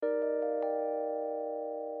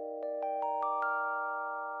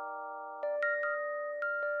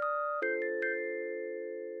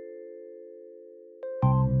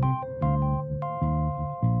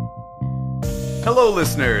Hello,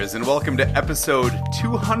 listeners, and welcome to episode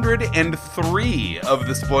 203 of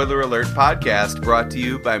the Spoiler Alert podcast, brought to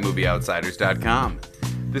you by MovieOutsiders.com.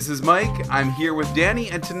 This is Mike, I'm here with Danny,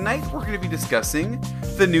 and tonight we're going to be discussing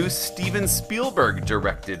the new Steven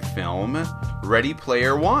Spielberg-directed film, Ready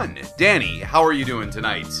Player One. Danny, how are you doing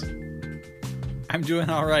tonight? I'm doing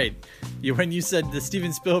all right. When you said the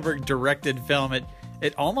Steven Spielberg-directed film,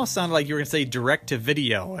 it almost sounded like you were going to say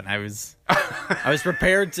direct-to-video, and I was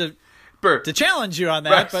prepared to challenge you on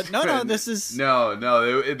that, but no, this is... No,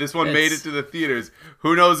 this one made it to the theaters.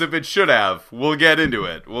 Who knows if it should have? We'll get into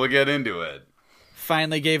it.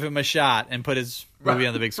 Finally gave him a shot and put his movie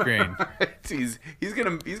on the big screen. He's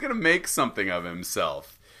gonna make something of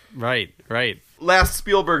himself. Right. Last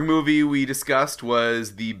Spielberg movie we discussed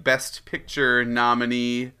was the Best Picture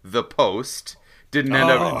nominee, The Post. Didn't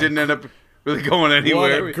end up really going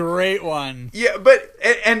anywhere. What a great one. Yeah, but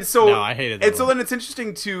and so no, I hated that. And so then it's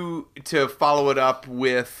interesting to follow it up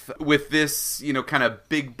with this, kind of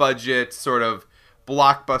big budget sort of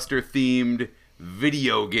blockbuster themed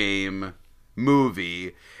video game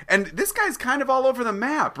movie. And this guy's kind of all over the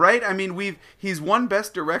map, right? I mean, he's won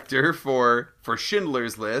Best Director for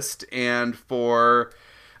Schindler's List and for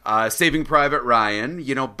Saving Private Ryan,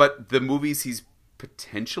 but the movies he's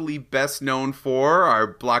potentially best known for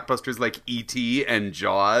are blockbusters like E.T. and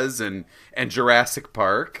Jaws and Jurassic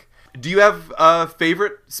Park. Do you have a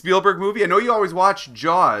favorite Spielberg movie? I know you always watch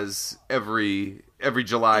Jaws every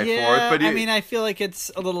July 4th. But I feel like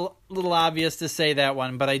it's a little obvious to say that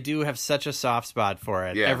one, but I do have such a soft spot for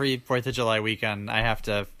it. Yeah. Every 4th of July weekend, I have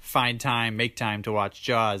to make time to watch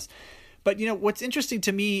Jaws. But, what's interesting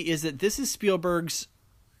to me is that this is Spielberg's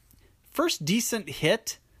first decent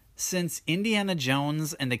hit since Indiana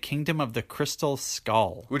Jones and the Kingdom of the Crystal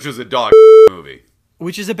Skull. Which was a dog movie.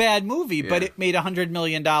 Which is a bad movie, but it made $100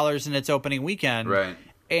 million in its opening weekend. Right.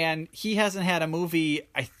 And he hasn't had a movie,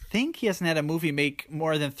 I think he hasn't had a movie make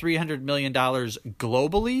more than $300 million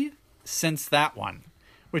globally since that one,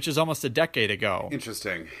 which is almost a decade ago.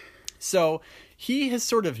 Interesting. So he has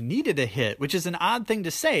sort of needed a hit, which is an odd thing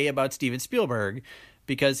to say about Steven Spielberg,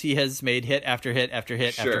 because he has made hit after hit after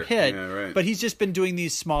hit after hit. Yeah, right. But he's just been doing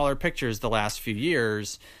these smaller pictures the last few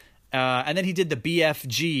years. And then he did the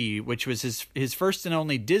BFG, which was his first and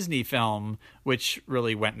only Disney film, which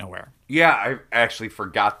really went nowhere. Yeah, I actually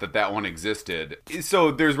forgot that one existed.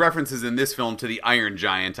 So there's references in this film to the Iron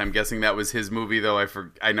Giant. I'm guessing that was his movie, though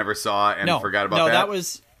I never saw and forgot about that. No, that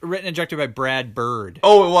was written and directed by Brad Bird.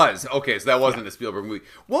 Oh, it was? Okay, so that wasn't a Spielberg movie.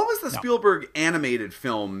 What was the Spielberg animated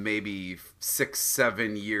film maybe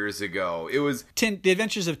 6-7 years ago? It was... The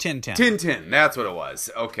Adventures of Tintin. Tintin, that's what it was.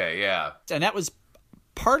 Okay, yeah. And that was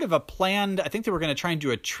part of a planned... I think they were going to try and do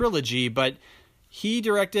a trilogy, but he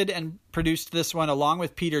directed and produced this one along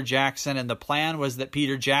with Peter Jackson, and the plan was that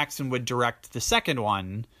Peter Jackson would direct the second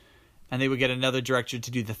one, and they would get another director to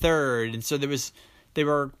do the third. And so there was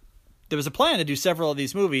a plan to do several of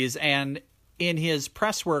these movies, and in his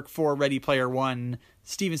press work for Ready Player One,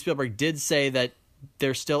 Steven Spielberg did say that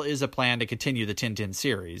there still is a plan to continue the Tintin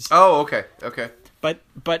series. Oh, okay. But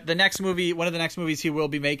the next movie, one of the next movies he will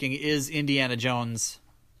be making is Indiana Jones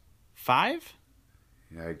 5?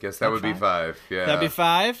 Yeah, I guess that would be 5. Yeah. That'd be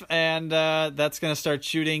 5, and that's going to start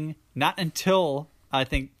shooting not until, I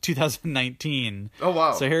think, 2019. Oh,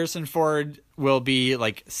 wow. So Harrison Ford will be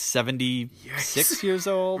like 76 years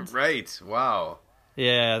old. Right. Wow.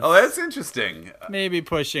 Yeah. Oh, that's interesting. Maybe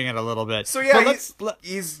pushing it a little bit. So yeah,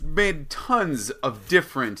 he's made tons of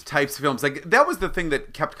different types of films. Like, that was the thing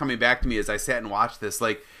that kept coming back to me as I sat and watched this.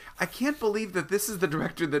 Like, I can't believe that this is the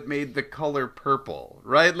director that made The Color Purple,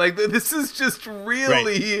 right? Like, this is just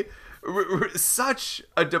really... such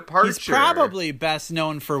a departure. He's probably best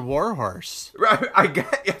known for Warhorse. Right,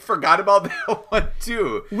 I forgot about that one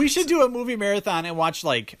too. We should do a movie marathon and watch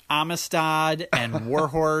like Amistad and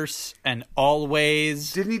Warhorse and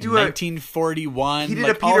Always. Didn't he do 1941? He did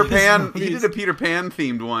a Peter Pan. He did a Peter Pan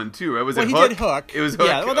themed one too. Right? Was it Hook? He did Hook. It was Hook.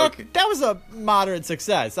 Yeah, well, that was a moderate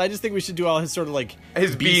success. I just think we should do all his sort of like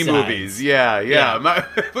his B movies. Yeah.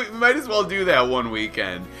 We might as well do that one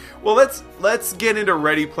weekend. Well, let's get into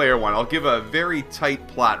Ready Player One. I'll give a very tight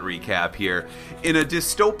plot recap here. In a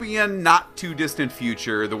dystopian, not-too-distant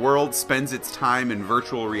future, the world spends its time in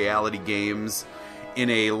virtual reality games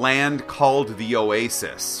in a land called the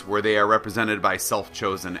Oasis, where they are represented by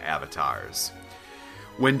self-chosen avatars.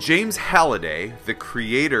 When James Halliday, the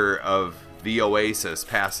creator of the Oasis,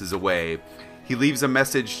 passes away, he leaves a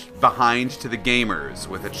message behind to the gamers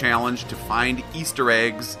with a challenge to find Easter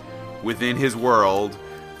eggs within his world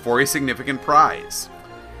for a significant prize.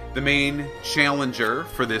 The main challenger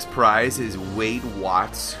for this prize is Wade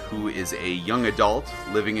Watts, who is a young adult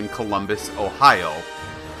living in Columbus, Ohio,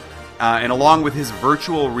 and along with his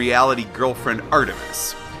virtual reality girlfriend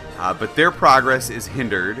Artemis. But their progress is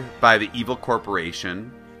hindered by the evil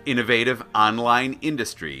corporation, Innovative Online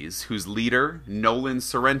Industries, whose leader, Nolan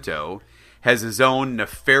Sorrento, has his own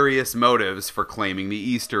nefarious motives for claiming the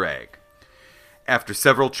Easter egg. After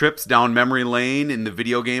several trips down memory lane in the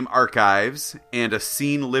video game archives and a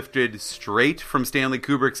scene lifted straight from Stanley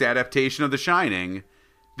Kubrick's adaptation of The Shining,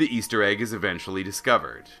 the Easter egg is eventually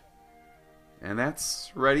discovered. And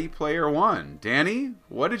that's Ready Player One. Danny,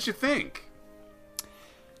 what did you think?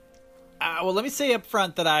 Well, let me say up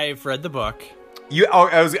front that I've read the book.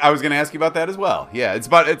 I was going to ask you about that as well. Yeah,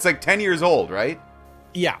 it's like 10 years old, right?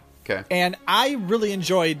 Yeah. Okay. And I really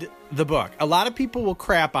enjoyed the book. A lot of people will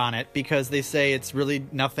crap on it because they say it's really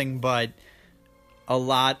nothing but a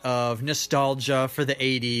lot of nostalgia for the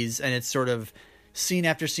 80s, and it's sort of scene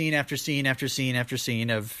after scene after scene after scene after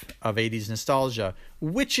scene of 80s nostalgia,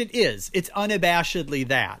 which it is. It's unabashedly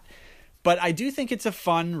that. But I do think it's a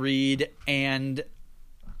fun read, and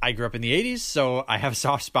I grew up in the 80s, so I have a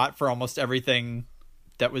soft spot for almost everything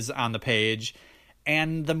that was on the page.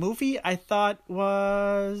 And the movie, I thought,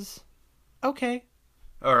 was okay.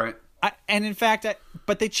 All right. And in fact,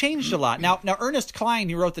 but they changed a lot. Now, Ernest Cline,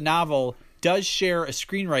 who wrote the novel, does share a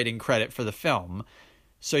screenwriting credit for the film.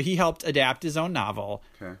 So he helped adapt his own novel.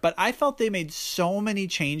 Okay. But I felt they made so many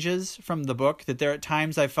changes from the book that there at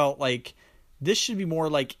times I felt like this should be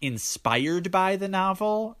more like inspired by the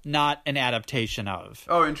novel, not an adaptation of.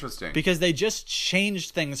 Oh, interesting. Because they just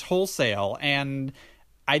changed things wholesale, and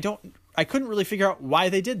I couldn't really figure out why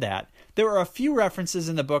they did that. There were a few references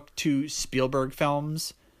in the book to Spielberg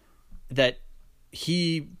films that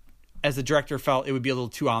he, as the director, felt it would be a little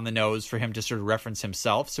too on the nose for him to sort of reference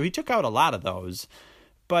himself. So he took out a lot of those,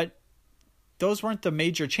 but those weren't the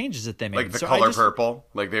major changes that they made. Like the color purple?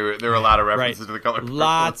 Like there were a lot of references to the color purple.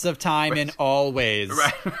 Lots of time in Always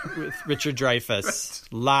with Richard Dreyfuss.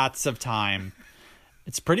 Lots of time.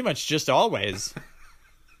 It's pretty much just Always.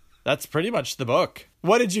 That's pretty much the book.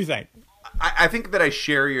 What did you think? I think that I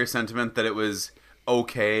share your sentiment that it was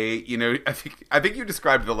okay. You know, I think you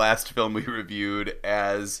described the last film we reviewed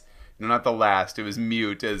as, no, not the last, it was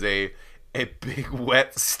Mute, as a big,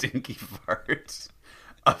 wet, stinky fart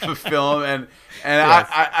of a film. And yes.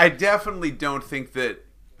 I definitely don't think that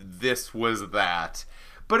this was that.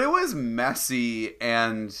 But it was messy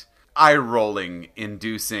and eye-rolling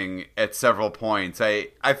inducing at several points. I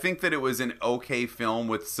think that it was an okay film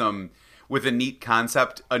with a neat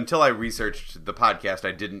concept. Until I researched the podcast,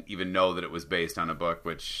 I didn't even know that it was based on a book,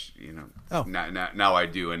 which, you know, now I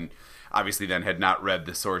do, and obviously then had not read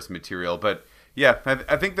the source material. But yeah,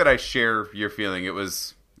 I think that I share your feeling. It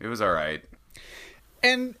was all right.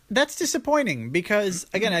 And that's disappointing because,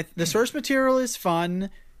 again, the source material is fun.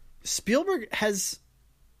 Spielberg has,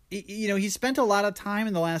 you know, he spent a lot of time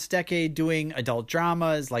in the last decade doing adult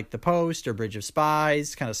dramas like The Post or Bridge of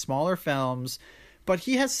Spies, kind of smaller films, but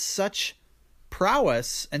he has such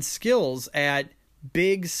prowess and skills at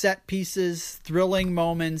big set pieces, thrilling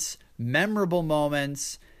moments, memorable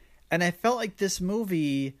moments, and I felt like this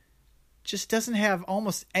movie just doesn't have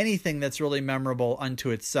almost anything that's really memorable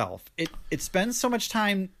unto itself. It spends so much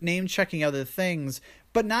time name-checking other things,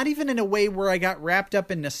 but not even in a way where I got wrapped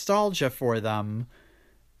up in nostalgia for them.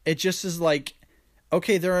 It just is like,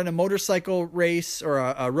 okay, they're in a motorcycle race or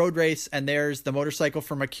a road race, and there's the motorcycle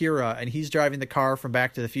from Akira, and he's driving the car from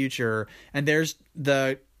Back to the Future, and there's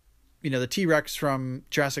the T-Rex from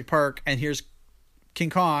Jurassic Park, and here's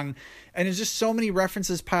King Kong, and there's just so many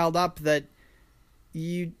references piled up that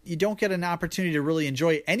you don't get an opportunity to really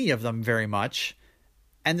enjoy any of them very much,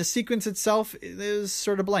 and the sequence itself is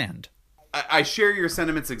sort of bland. I share your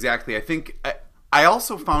sentiments exactly. I think I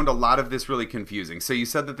also found a lot of this really confusing. So you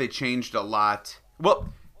said that they changed a lot.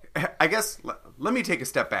 Well, I guess let me take a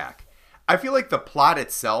step back. I feel like the plot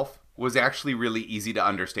itself was actually really easy to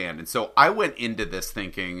understand. And so I went into this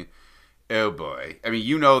thinking, oh boy. I mean,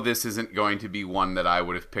 you know, this isn't going to be one that I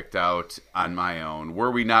would have picked out on my own.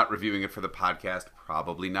 Were we not reviewing it for the podcast?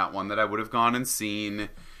 Probably not one that I would have gone and seen.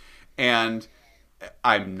 And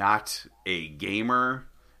I'm not a gamer.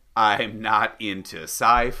 I'm not into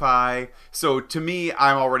sci-fi. So to me,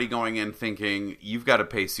 I'm already going in thinking, you've got to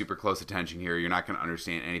pay super close attention here. You're not going to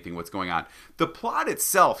understand anything what's going on. The plot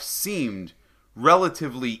itself seemed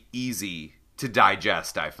relatively easy to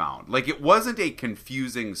digest, I found. Like, it wasn't a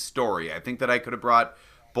confusing story. I think that I could have brought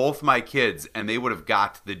both my kids and they would have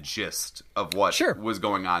got the gist of what was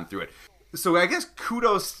going on through it. So I guess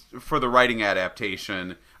kudos for the writing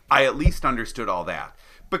adaptation. I at least understood all that.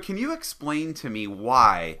 But can you explain to me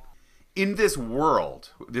why, in this world,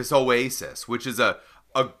 this oasis, which is a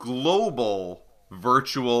global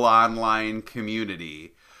virtual online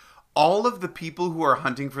community, all of the people who are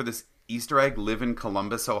hunting for this Easter egg live in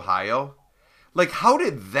Columbus, Ohio? Like, how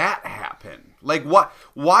did that happen? Like,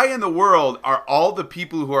 why in the world are all the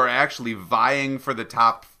people who are actually vying for the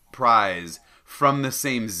top prize from the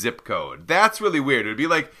same zip code? That's really weird. It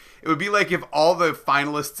would be like if all the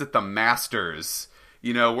finalists at the Masters,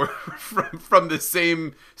 were from the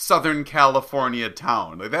same Southern California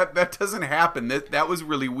town. Like, that doesn't happen. That was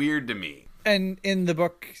really weird to me. And in the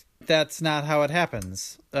book, that's not how it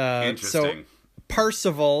happens. Interesting. So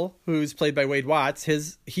Parzival, who's played by Wade Watts,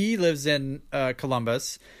 he lives in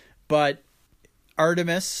Columbus, but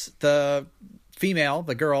Artemis, the female,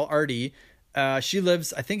 the girl, Artie, she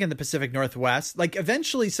lives, I think, in the Pacific Northwest. Like,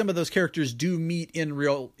 eventually some of those characters do meet in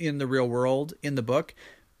the real world in the book,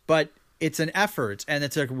 but it's an effort and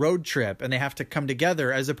it's a road trip and they have to come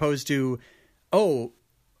together, as opposed to, oh,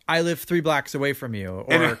 I live 3 blocks away from you,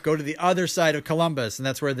 or go to the other side of Columbus. And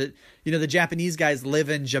that's where the Japanese guys live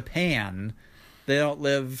in Japan. They don't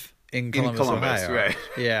live in Columbus, Ohio. Right.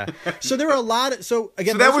 Yeah. So there were a lot of, so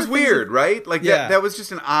that was weird, right? Like, that was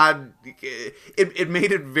just an odd, it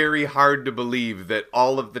made it very hard to believe that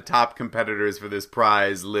all of the top competitors for this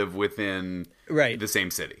prize live within the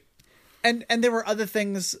same city. And there were other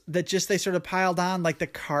things that they sort of piled on, like the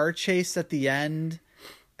car chase at the end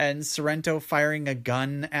and Sorrento firing a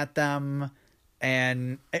gun at them.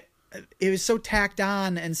 And it was so tacked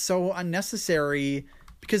on and so unnecessary,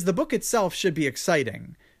 because the book itself should be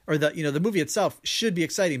exciting, or the movie itself should be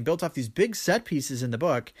exciting, built off these big set pieces in the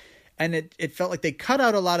book. And it felt like they cut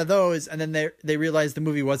out a lot of those, and then they realized the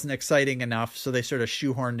movie wasn't exciting enough, so they sort of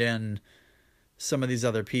shoehorned in some of these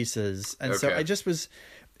other pieces. And so it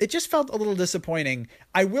just felt a little disappointing.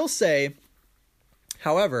 I will say,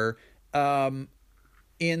 however,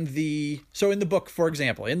 in the book, for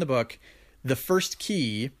example, the first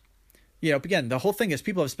key, again, the whole thing is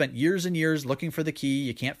people have spent years and years looking for the key.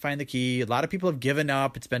 You can't find the key. A lot of people have given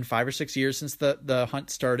up. It's been 5 or 6 years since the hunt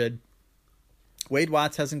started. Wade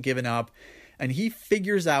Watts hasn't given up, and he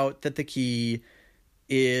figures out that the key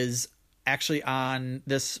is actually on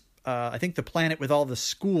this, I think, the planet with all the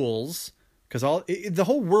schools, because the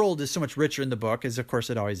whole world is so much richer in the book, as of course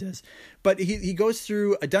it always is. But he goes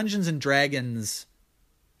through a Dungeons and Dragons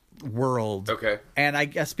world. Okay. And I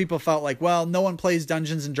guess people felt like, well, no one plays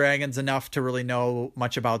Dungeons and Dragons enough to really know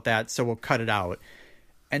much about that, so we'll cut it out.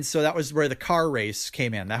 And so that was where the car race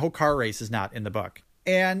came in. That whole car race is not in the book.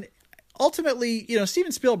 And ultimately,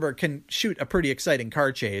 Steven Spielberg can shoot a pretty exciting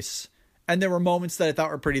car chase. And there were moments that I thought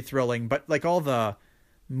were pretty thrilling, but like all the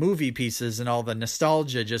movie pieces and all the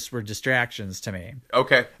nostalgia just were distractions to me.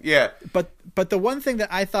 Okay. Yeah. But the one thing that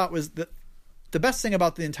I thought was the best thing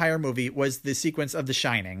about the entire movie was the sequence of The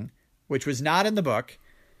Shining, which was not in the book,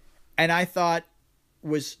 and I thought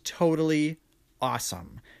was totally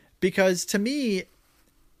awesome. Because to me,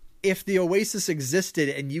 if the Oasis existed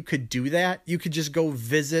and you could do that, you could just go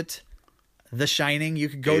visit The Shining. You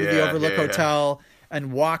could go to the Overlook Hotel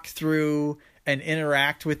and walk through and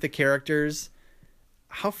interact with the characters.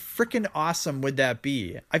 How freaking awesome would that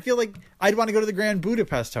be? I feel like I'd want to go to the Grand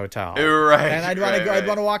Budapest Hotel, right? And I'd want to go. I'd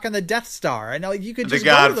want to walk on the Death Star. And you could just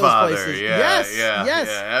go to those places. Yes,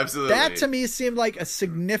 absolutely. That to me seemed like a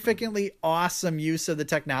significantly awesome use of the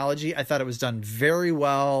technology. I thought it was done very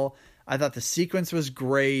well. I thought the sequence was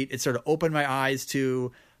great. It sort of opened my eyes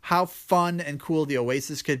to how fun and cool the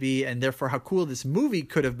Oasis could be, and therefore how cool this movie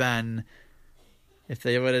could have been if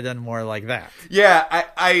they would have done more like that. Yeah,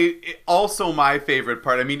 I also my favorite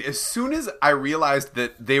part. I mean, as soon as I realized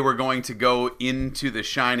that they were going to go into The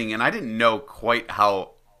Shining, and I didn't know quite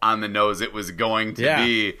how on the nose it was going to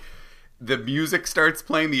be, the music starts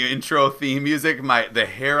playing, the intro theme music, the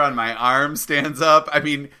hair on my arm stands up. I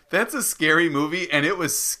mean, that's a scary movie, and it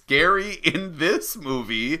was scary in this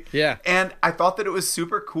movie. Yeah. And I thought that it was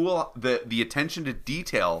super cool, the attention to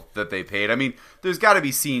detail that they paid. I mean, there's got to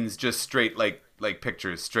be scenes just straight like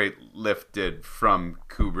pictures straight lifted from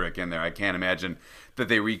Kubrick in there. I can't imagine that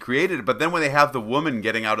they recreated it. But then when they have the woman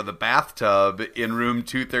getting out of the bathtub in room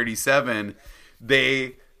 237,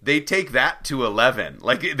 they take that to 11.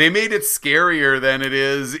 Like, they made it scarier than it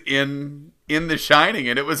is in The Shining,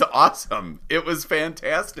 and it was awesome. It was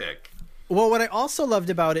fantastic. Well, what I also loved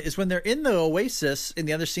about it is when they're in the Oasis, in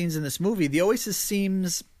the other scenes in this movie, the Oasis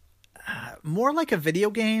seems more like a video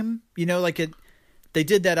game. They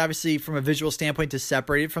did that, obviously, from a visual standpoint to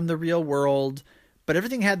separate it from the real world. But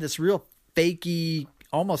everything had this real fakey,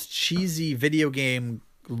 almost cheesy video game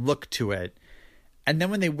look to it. And then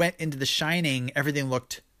when they went into The Shining, everything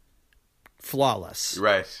looked flawless.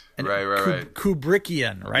 Right. And Right.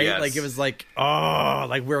 Kubrickian, right? Yes. Like it was like, oh,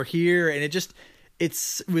 like we're here. And it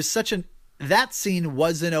was such that scene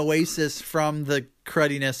was an oasis from the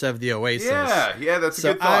crudiness of the Oasis. Yeah, that's a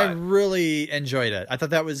so good thought. I really enjoyed it. I thought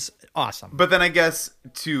that was awesome. But then I guess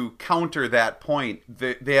to counter that point,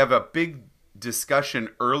 they have a big discussion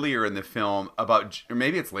earlier in the film about, or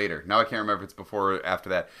maybe it's later, now I can't remember if it's before or after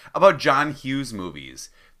that, about John Hughes movies.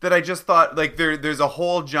 That I just thought, like, there's a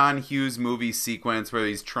whole John Hughes movie sequence where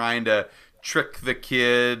he's trying to trick the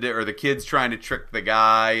kid, or the kid's trying to trick the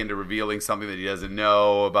guy into revealing something that he doesn't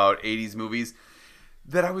know about 80s movies,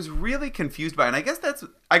 that I was really confused by. And I guess that's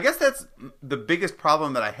the biggest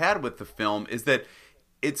problem that I had with the film, is that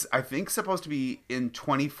it's, I think, supposed to be in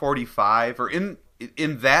 2045 or in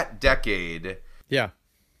that decade. Yeah.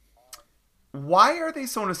 Why are they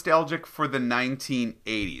so nostalgic for the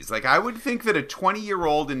 1980s? Like, I would think that a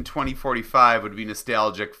 20-year-old in 2045 would be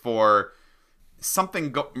nostalgic for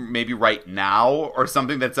something maybe right now, or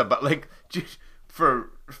something that's about, like, for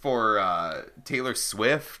Taylor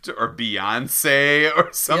Swift or Beyonce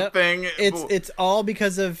or something. Yep. It's all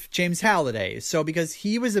because of James Halliday. So because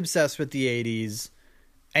he was obsessed with the 80s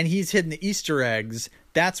and he's hidden the Easter eggs,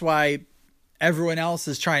 that's why everyone else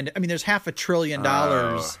is trying to. I mean, there's $500 billion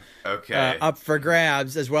up for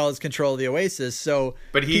grabs, as well as control of the Oasis. So,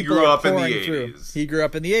 but he grew up in the 80s. He grew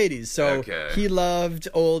up in the 80s, so he loved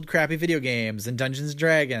old crappy video games and Dungeons and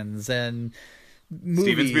Dragons and movies,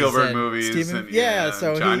 Steven Spielberg movies.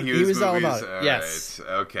 So John he was movies. all about it. All yes.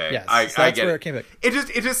 Right. Okay. Yes. I that's get where it. Came back. It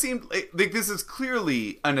just seemed like this is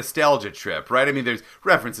clearly a nostalgia trip, right? I mean, there's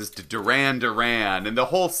references to Duran Duran, and the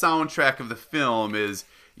whole soundtrack of the film is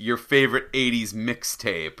your favorite 80s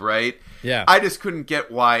mixtape, right? Yeah. I just couldn't get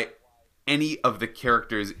why any of the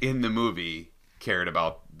characters in the movie cared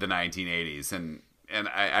about the 1980s, and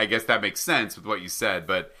I guess that makes sense with what you said,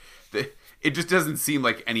 but it just doesn't seem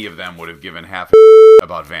like any of them would have given half a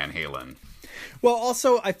about Van Halen. Well,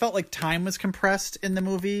 also, I felt like time was compressed in the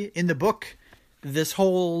movie. In the book, this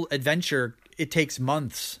whole adventure, it takes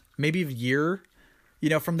months, maybe a year,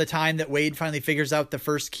 from the time that Wade finally figures out the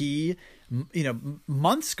first key.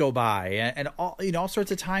 Months go by, and all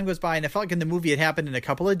sorts of time goes by, and it felt like in the movie it happened in a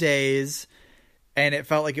couple of days, and it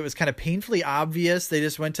felt like it was kind of painfully obvious. They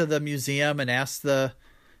just went to the museum and asked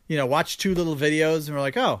watched 2 little videos, and we're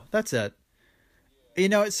like, oh, that's it.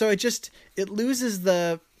 So it loses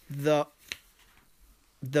the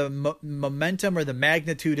momentum or the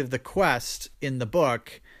magnitude of the quest in the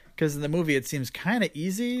book, because in the movie it seems kind of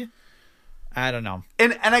easy. I don't know.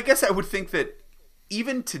 And I guess I would think that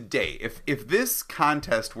even today, if this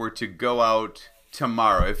contest were to go out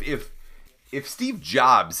tomorrow, if Steve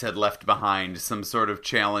Jobs had left behind some sort of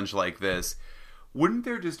challenge like this, wouldn't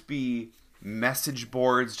there just be message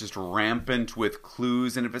boards just rampant with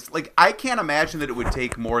clues? And if it's like, I can't imagine that it would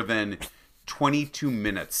take more than 22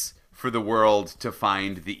 minutes for the world to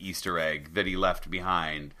find the Easter egg that he left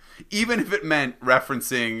behind, even if it meant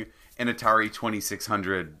referencing an Atari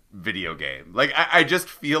 2600 video game. Like, I just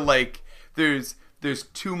feel like there's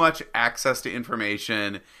too much access to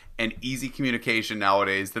information and easy communication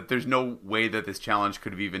nowadays that there's no way that this challenge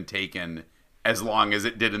could have even taken as long as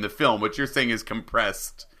it did in the film, which you're saying is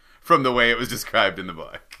compressed from the way it was described in the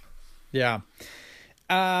book. Yeah.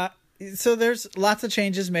 So there's lots of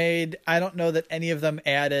changes made. I don't know that any of them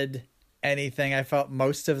added anything. I felt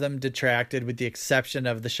most of them detracted, with the exception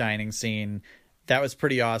of the Shining scene. That was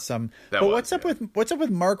pretty awesome. What's up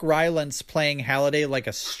with Mark Rylance playing Halliday like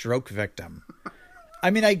a stroke victim?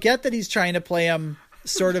 I mean, I get that he's trying to play him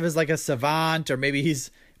sort of as like a savant, or maybe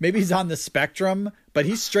he's on the spectrum, but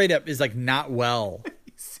he straight up is like not well.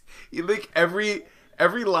 Like every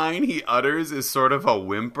line he utters is sort of a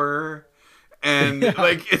whimper, and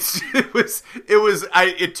like it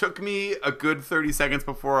took me a good 30 seconds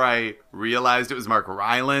before I realized it was Mark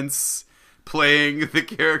Rylance playing the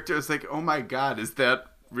character. It's like, oh my god, is that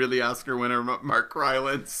really Oscar winner Mark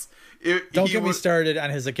Rylance? Don't get me started on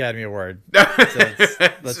his Academy Award.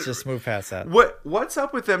 Let's just move past that. What's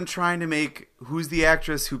up with them trying to make, who's the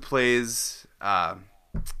actress who plays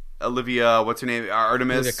Olivia? What's her name?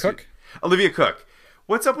 Artemis. Olivia Cook.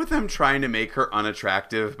 What's up with them trying to make her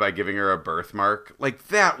unattractive by giving her a birthmark? Like,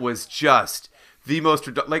 that was just the most,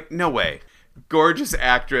 like, no way. Gorgeous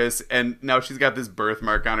actress, and now she's got this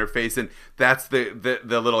birthmark on her face, and that's the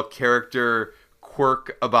little character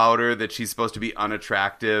quirk about her, that she's supposed to be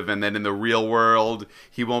unattractive, and then in the real world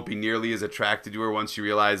he won't be nearly as attracted to her once she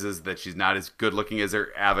realizes that she's not as good looking as her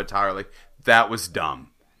avatar. Like, that was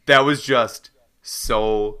dumb. That was just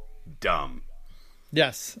so dumb.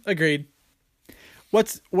 Yes, agreed.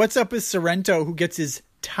 What's up with Sorrento, who gets his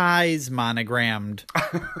ties monogrammed?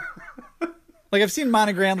 Like I've seen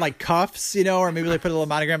monogram like cuffs, you know, or maybe they put a little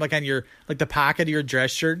monogram like on your like the pocket of your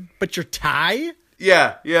dress shirt, but your tie?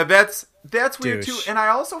 Yeah, that's weird Douche. too. And I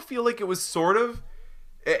also feel like it was sort of,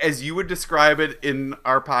 as you would describe it in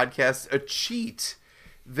our podcast, a cheat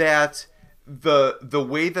that the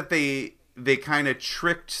way that they kind of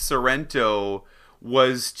tricked Sorrento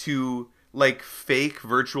was to like fake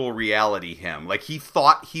virtual reality him. Like he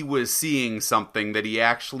thought he was seeing something that he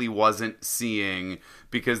actually wasn't seeing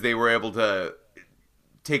because they were able to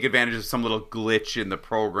take advantage of some little glitch in the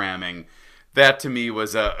programming. That to me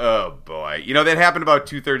was oh boy. You know, that happened about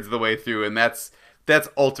 2/3 of the way through, and that's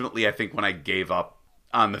ultimately I think when I gave up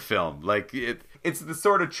on the film. Like it's the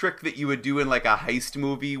sort of trick that you would do in like a heist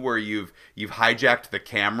movie where you've hijacked the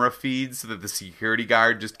camera feed so that the security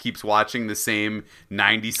guard just keeps watching the same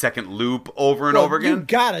 90-second loop over and over again. You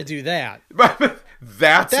gotta do that.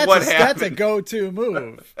 That's what happened. That's a go-to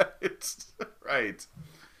move. It's right.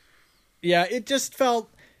 Yeah, it just felt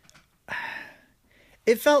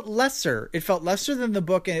lesser. It felt lesser than the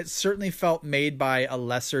book, and it certainly felt made by a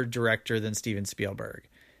lesser director than Steven Spielberg.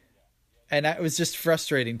 And that was just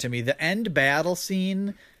frustrating to me. The end battle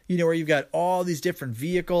scene, you know, where you've got all these different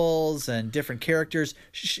vehicles and different characters.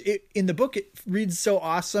 In the book, it reads so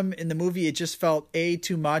awesome. In the movie, it just felt A,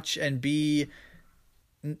 too much, and B,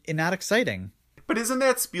 not exciting. But isn't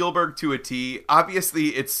that Spielberg to a T?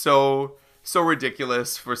 Obviously, it's so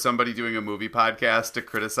ridiculous for somebody doing a movie podcast to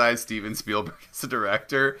criticize Steven Spielberg as a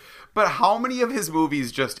director. But how many of his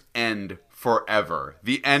movies just end forever?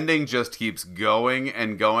 The ending just keeps going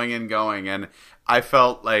and going and going. And I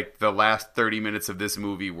felt like the last 30 minutes of this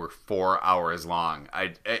movie were 4 hours long.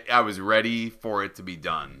 I was ready for it to be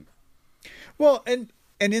done. Well, and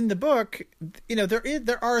in the book, you know,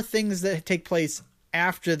 there are things that take place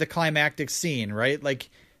after the climactic scene, right? Like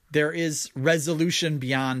there is resolution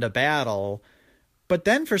beyond a battle. But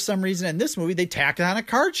then for some reason in this movie, they tacked on a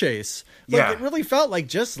car chase. Like, it really felt like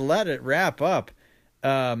just let it wrap up.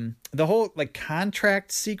 The whole like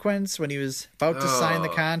contract sequence when he was about to sign the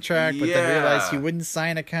contract, but then realized he wouldn't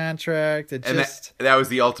sign a contract. It just that was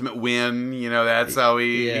the ultimate win. You know, that's how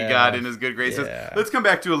he got in his good graces. Yeah. Let's come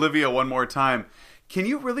back to Olivia one more time. Can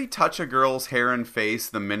you really touch a girl's hair and face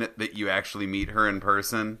the minute that you actually meet her in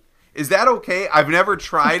person? Is that okay? I've never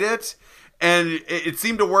tried it. And it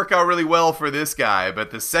seemed to work out really well for this guy. But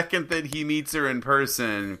the second that he meets her in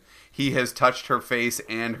person, he has touched her face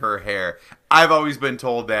and her hair. I've always been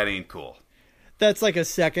told that ain't cool. That's like a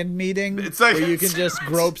second meeting it's like, where you can just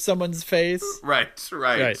grope someone's face. Right.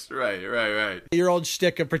 Your old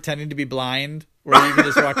shtick of pretending to be blind, where you can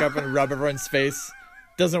just walk up and rub everyone's face,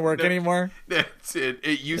 doesn't work anymore. That's it.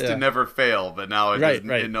 It used to never fail, but now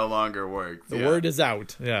it no longer works. The word is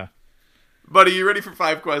out. Yeah. Buddy, you ready for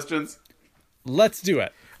 5 questions? Let's do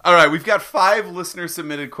it. All right, we've got 5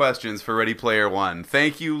 listener-submitted questions for Ready Player One.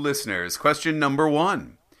 Thank you, listeners. Question number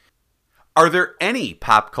 1. Are there any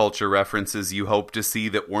pop culture references you hope to see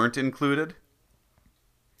that weren't included?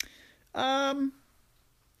 No,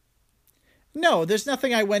 there's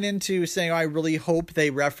nothing I went into saying, I really hope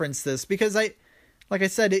they reference this, because like I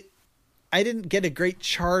said, I didn't get a great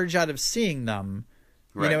charge out of seeing them.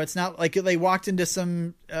 Right. You know, it's not like they walked into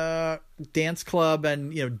some dance club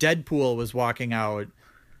and, you know, Deadpool was walking out,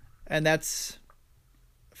 and that's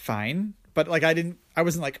fine. But like, I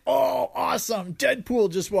wasn't like, oh, awesome,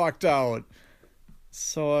 Deadpool just walked out.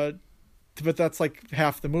 So, but that's like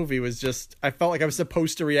half the movie was just, I felt like I was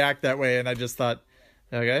supposed to react that way, and I just thought,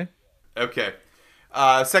 okay. Okay.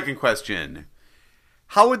 Second question.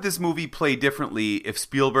 How would this movie play differently if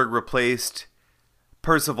Spielberg replaced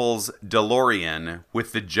Percival's DeLorean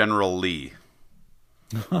with the General Lee?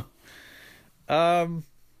 I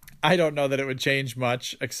don't know that it would change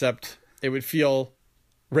much, except it would feel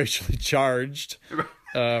racially charged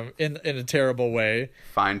in a terrible way.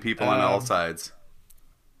 Fine people on all sides.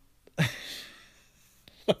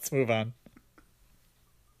 Let's move on.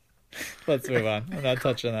 I'm not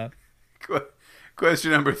touching that.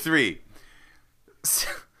 Question number 3.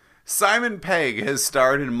 Simon Pegg has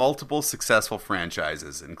starred in multiple successful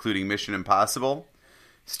franchises, including Mission Impossible,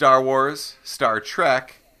 Star Wars, Star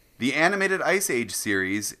Trek, the animated Ice Age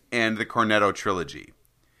series, and the Cornetto trilogy.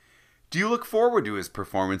 Do you look forward to his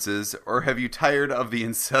performances, or have you tired of the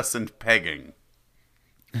incessant pegging?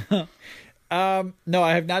 No,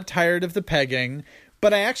 I have not tired of the pegging,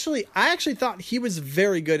 but I actually thought he was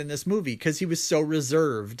very good in this movie because he was so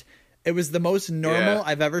reserved. It was the most normal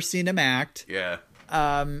I've ever seen him act. Yeah.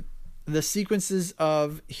 The sequences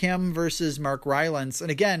of him versus Mark Rylance, and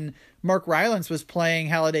again, Mark Rylance was playing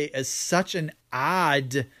Halliday as such an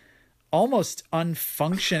odd, almost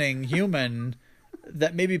unfunctioning human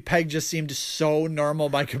that maybe Peg just seemed so normal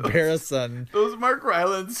by comparison. Those Mark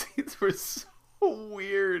Rylance scenes were so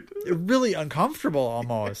weird. Really uncomfortable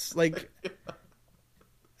almost. Like,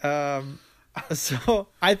 so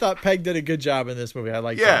I thought Peg did a good job in this movie. I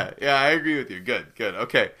like that. Yeah, I agree with you. Good.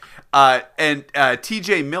 Okay. And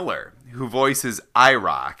T.J. Miller, who voices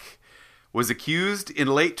IROC, was accused in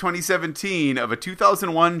late 2017 of a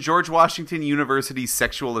 2001 George Washington University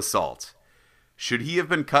sexual assault. Should he have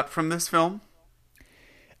been cut from this film?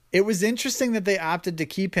 It was interesting that they opted to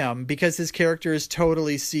keep him because his character is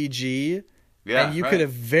totally CG. Yeah, and you right. could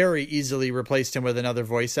have very easily replaced him with another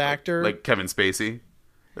voice actor. Like Kevin Spacey.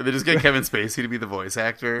 Or they just get Kevin Spacey to be the voice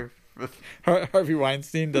actor. Harvey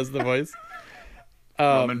Weinstein does the voice.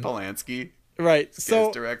 Roman Polanski. Right. So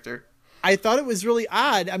Guest director. I thought it was really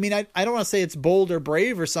odd. I mean, I don't want to say it's bold or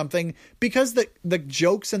brave or something because the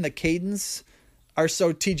jokes and the cadence are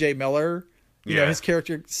so TJ Miller. You know, his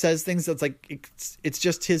character says things that's like it's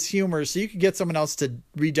just his humor. So you could get someone else to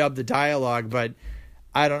redub the dialogue, but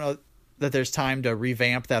I don't know that there's time to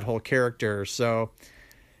revamp that whole character. So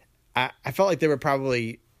I felt like they were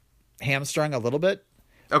probably hamstrung a little bit.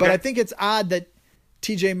 Okay. But I think it's odd that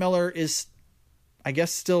TJ Miller is, I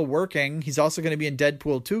guess, still working. He's also going to be in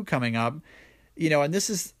Deadpool 2 coming up. You know, and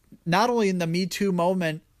this is not only in the Me Too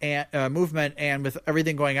movement and with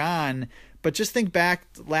everything going on, but just think back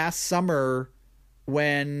last summer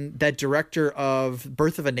when that director of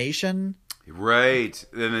Birth of a Nation. Right.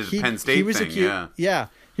 Then there's Penn State thing, Yeah.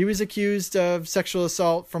 He was accused of sexual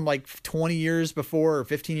assault from like 20 years before or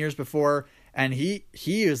 15 years before. And he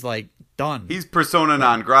is like done. He's persona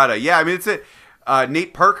non grata. Yeah, I mean,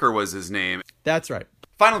 Nate Parker was his name. That's right.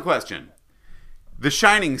 Final question. The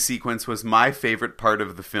Shining sequence was my favorite part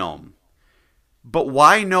of the film. But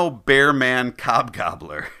why no Bear Man Cob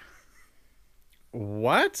Gobbler?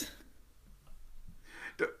 What?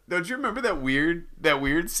 Don't you remember that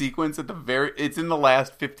weird sequence at it's in the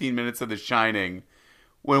last 15 minutes of The Shining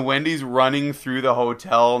when Wendy's running through the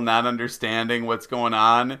hotel not understanding what's going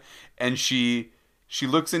on, and she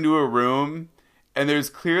looks into a room and there's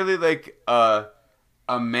clearly like a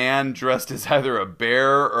man dressed as either a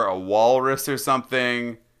bear or a walrus or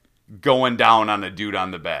something going down on a dude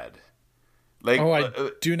on the bed. Like,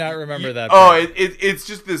 I do not remember that. It's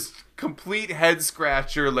just this complete head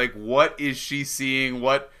scratcher. Like, what is she seeing?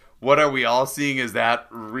 What are we all seeing? Is that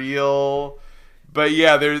real? But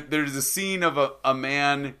yeah, there's a scene of a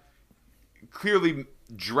man clearly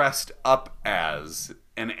dressed up as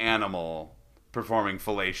an animal performing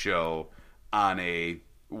fellatio on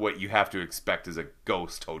what you have to expect as a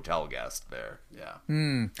ghost hotel guest there. Yeah.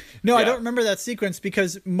 No, I don't remember that sequence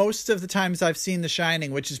because most of the times I've seen The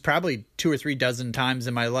Shining, which is probably 2 or 3 dozen times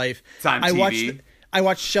in my life, it's on TV. I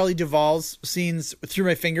watched Shelley Duvall's scenes through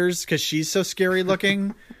my fingers because she's so scary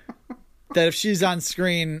looking that if she's on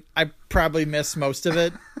screen, I probably miss most of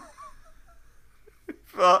it.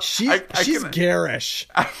 She's garish.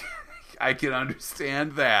 I can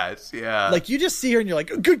understand that. Yeah. Like you just see her and you're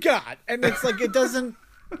like, oh, good God. And it's like, it doesn't,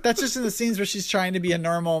 that's just in the scenes where she's trying to be a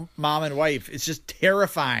normal mom and wife. It's just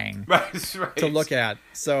terrifying to look at.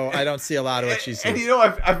 So I don't see a lot of what she's doing. And you know,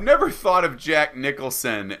 I've never thought of Jack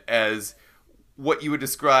Nicholson as what you would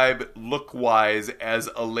describe look-wise as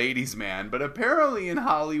a ladies' man, but apparently in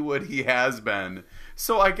Hollywood he has been.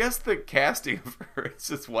 So I guess the casting of her as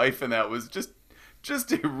his wife in that was just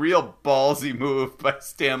a real ballsy move by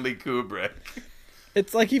Stanley Kubrick.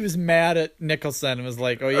 It's like he was mad at Nicholson and was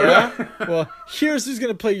like, oh yeah? Well, here's who's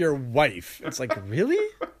going to play your wife. It's like, really?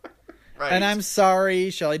 Right. And I'm sorry,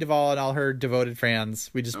 Shelley Duvall and all her devoted fans.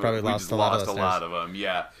 We just probably lost a lot of them,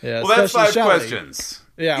 yeah. Well, that's 5 questions.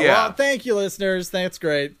 Yeah, well, thank you, listeners. That's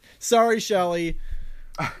great. Sorry, Shelley.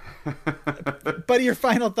 But your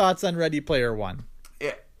final thoughts on Ready Player One?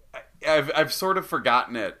 Yeah, I've sort of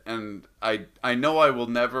forgotten it, and I know I will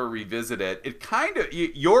never revisit it. It kind of...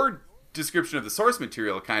 Your description of the source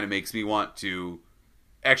material kind of makes me want to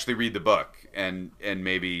actually read the book and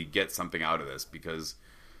maybe get something out of this, because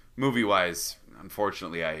movie-wise,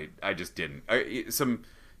 unfortunately, I just didn't.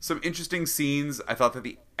 Some interesting scenes. I thought that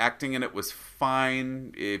the acting in it was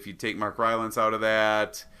fine if you take Mark Rylance out of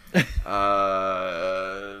that.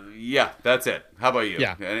 Yeah, that's it. How about you?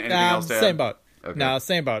 Yeah. Anything else to add? Same boat. Okay. No,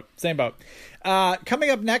 same boat. Coming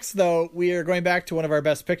up next, though, we are going back to one of our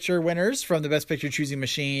Best Picture winners from the Best Picture Choosing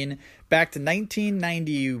Machine, back to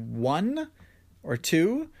 1991 or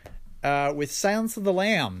 2, with Silence of the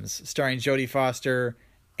Lambs, starring Jodie Foster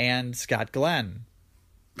and Scott Glenn.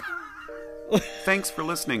 Thanks for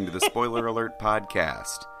listening to the Spoiler Alert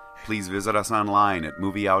podcast. Please visit us online at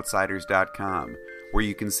movieoutsiders.com, where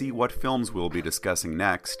you can see what films we'll be discussing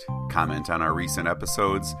next, comment on our recent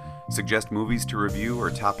episodes, suggest movies to review or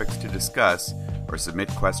topics to discuss, or submit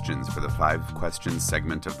questions for the 5 Questions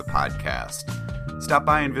segment of the podcast. Stop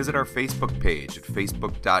by and visit our Facebook page at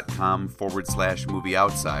facebook.com/Movie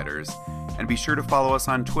Outsiders, and be sure to follow us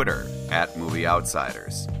on Twitter @Movie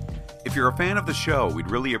Outsiders. If you're a fan of the show, we'd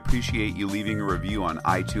really appreciate you leaving a review on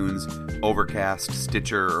iTunes, Overcast,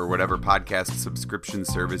 Stitcher, or whatever podcast subscription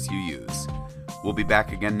service you use. We'll be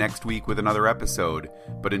back again next week with another episode,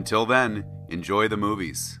 but until then, enjoy the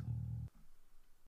movies.